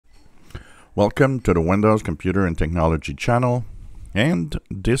Welcome to the Windows Computer and Technology channel, and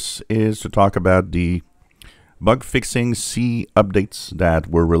this is to talk about the bug fixing C updates that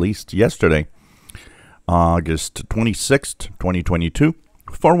were released yesterday, August 26th, 2022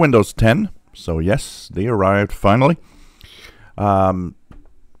 for Windows 10. So yes, they arrived finally. When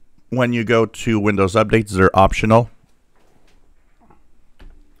you go to Windows updates, they're optional.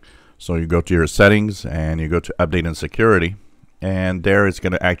 So you go to your settings and you go to update and security. And there it's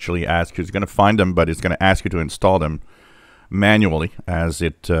going to actually ask you, it's going to find them, but it's going to ask you to install them manually, as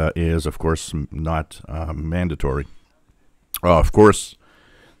it is, of course, not mandatory. Of course,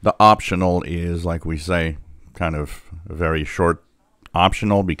 the optional is, like we say, kind of very short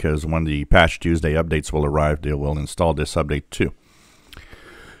optional, because when the Patch Tuesday updates will arrive, they will install this update too.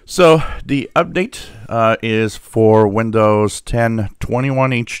 So the update is for Windows 10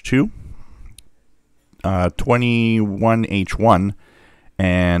 21H2. 21H1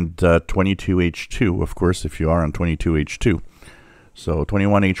 and 22H2, of course, if you are on 22H2. So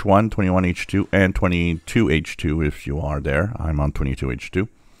 21H1, 21H2, and 22H2 if you are there. I'm on 22H2.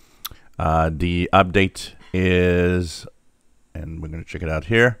 The update is, and we're going to check it out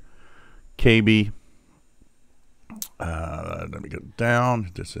here, KB. Let me get down.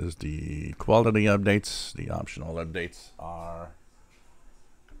 This is the quality updates. The optional updates are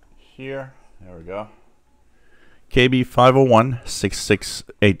here. There we go. KB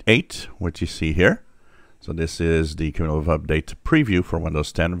 501-6688, which you see here. So this is the cumulative update preview for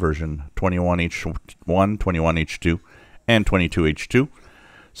Windows 10 version 21H1, 21H2, and 22H2.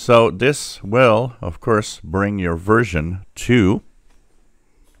 So this will, of course, bring your version to,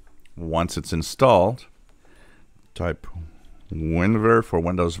 once it's installed, type WinVer for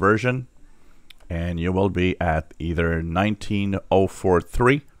Windows version, and you will be at either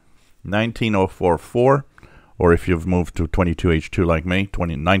 19043, 19044, or if you've moved to 22H2 like me,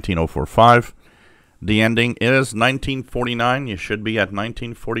 19045. The ending is 1949. You should be at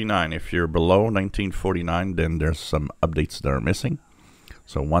 1949. If you're below 1949, then there's some updates that are missing.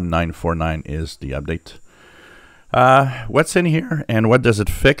 So 1949 is the update. What's in here and what does it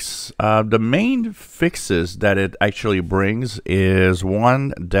fix? The main fixes that it actually brings is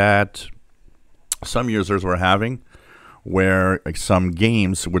one that some users were having, where some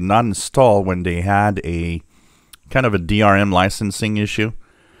games would not install when they had a kind of a DRM licensing issue.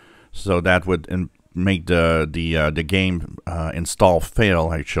 So that would make the game install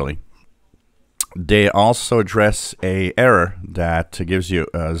fail, actually. They also address a error that gives you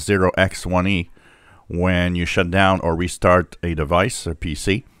 0x1e when you shut down or restart a device, a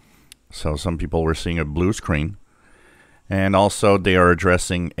PC. So some people were seeing a blue screen. And also they are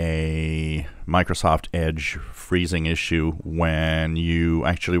addressing a Microsoft Edge freezing issue when you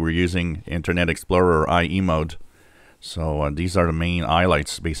actually were using Internet Explorer or IE mode. So these are the main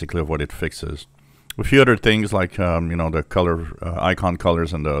highlights, basically, of what it fixes. A few other things like, you know, the color, icon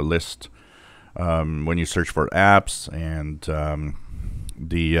colors and the list when you search for apps, and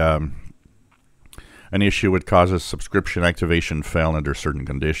an issue which causes subscription activation fail under certain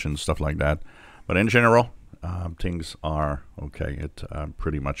conditions, stuff like that. But in general, things are okay. It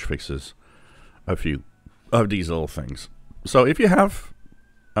pretty much fixes a few of these little things. So if you have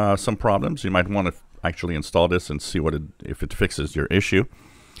some problems, you might want to actually install this and see what if it fixes your issue.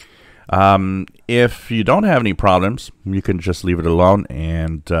 If you don't have any problems, you can just leave it alone,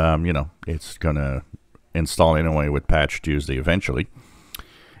 and you know, it's gonna install anyway with Patch Tuesday eventually.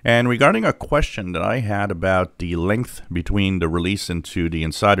 And regarding a question that I had about the length between the release into the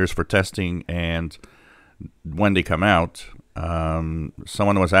insiders for testing and when they come out,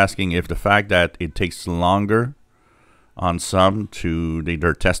 someone was asking if the fact that it takes longer on some to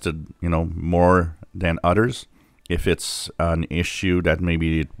they're tested, you know, more than others, if it's an issue that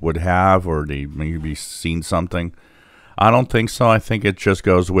maybe it would have, or they maybe seen something. I don't think so. I think it just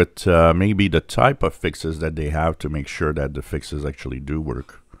goes with maybe the type of fixes that they have to make sure that the fixes actually do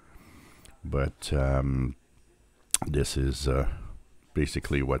work. But this is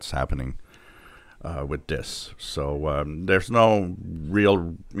basically what's happening with this. So there's no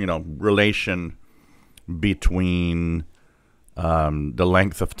real, you know, relation between the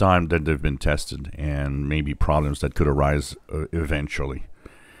length of time that they've been tested and maybe problems that could arise eventually.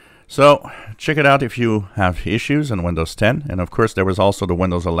 So check it out if you have issues on Windows 10. And of course, there was also the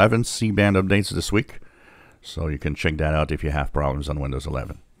Windows 11 C-band updates this week. So you can check that out if you have problems on Windows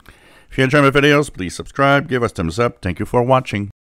 11. If you enjoy my videos, please subscribe, give us thumbs up. Thank you for watching.